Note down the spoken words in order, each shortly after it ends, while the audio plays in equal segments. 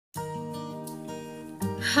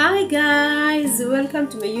Hi guys, welcome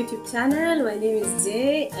to my YouTube channel. My name is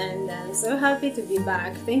Jay and I'm so happy to be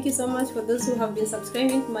back. Thank you so much for those who have been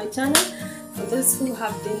subscribing to my channel, for those who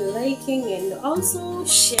have been liking and also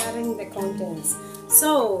sharing the contents.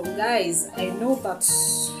 So guys, I know that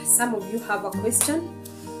some of you have a question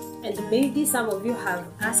and maybe some of you have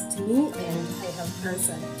asked me and I have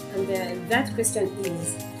answered, and that question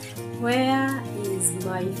is, where is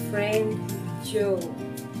my friend Joe?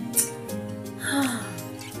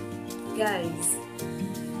 Guys,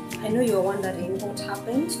 I know you're wondering what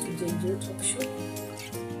happened to Joe Talk Show.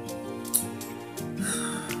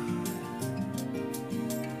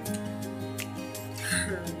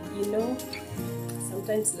 You know,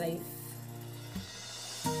 sometimes life,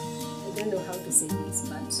 I don't know how to say this,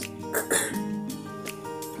 but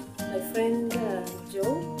my friend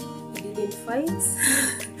Joe didn't fight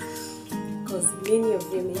because many of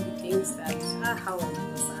you maybe think that how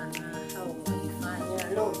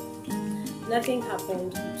no, nothing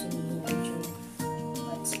happened between me and Joe,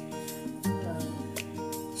 but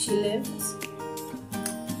she left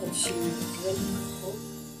and she went back home.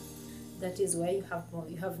 That is why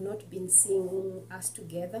you have not been seeing us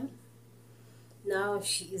together. Now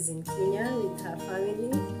she is in Kenya with her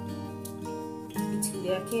family.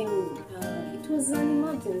 It was an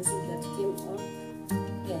emergency that came up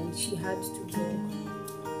and she had to go.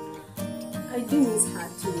 I do miss her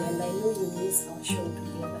too, and I know you miss our show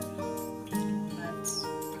together, but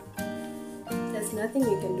there's nothing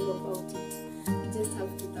you can do about it. You just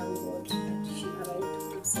have to thank God that she arrived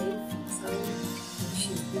home safe, sound, and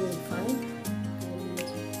she's doing fine,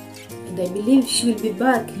 and I believe she will be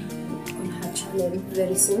back on her channel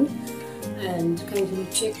very soon, and kindly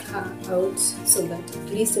check her out so that at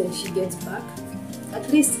least when she gets back, at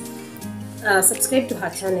least subscribe to her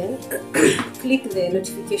channel, click the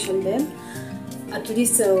notification bell. At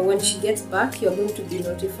least when she gets back, you're going to be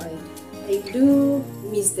notified. I do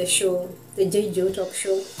miss the show, the Joe Talk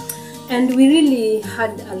Show, and we really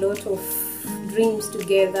had a lot of dreams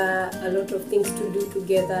together, a lot of things to do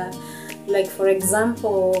together. Like for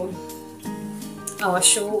example, our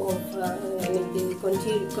show of the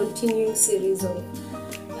continuing series of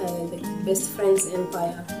the Best Friends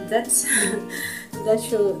Empire. That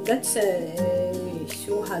show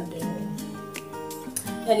had.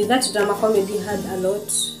 And that drama comedy had a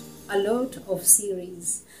lot of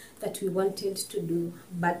series that we wanted to do,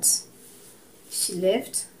 but she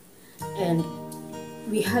left, and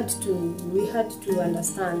we had to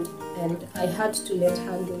understand, and I had to let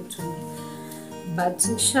her go too. But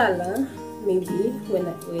inshallah, maybe when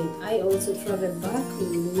I also travel back, we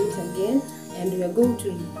will meet again, and we are going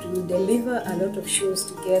to deliver a lot of shows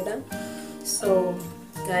together. So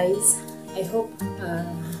guys, I hope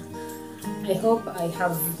I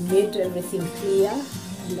have made everything clear,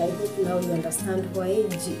 and I hope now you understand why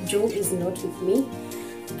Joe is not with me.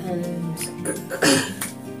 And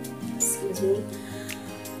excuse me.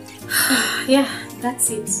 Yeah, that's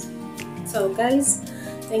it. So guys,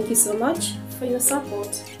 thank you so much for your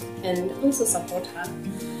support, and also support her,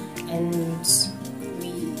 and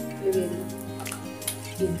we will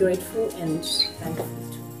be grateful and thankful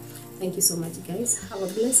too. Thank you so much guys. Have a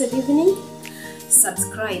blessed evening.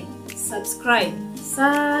 Subscribe, please subscribe,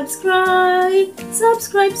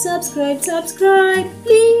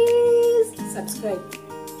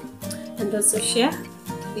 and also share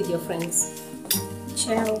with your friends.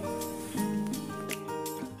 Ciao.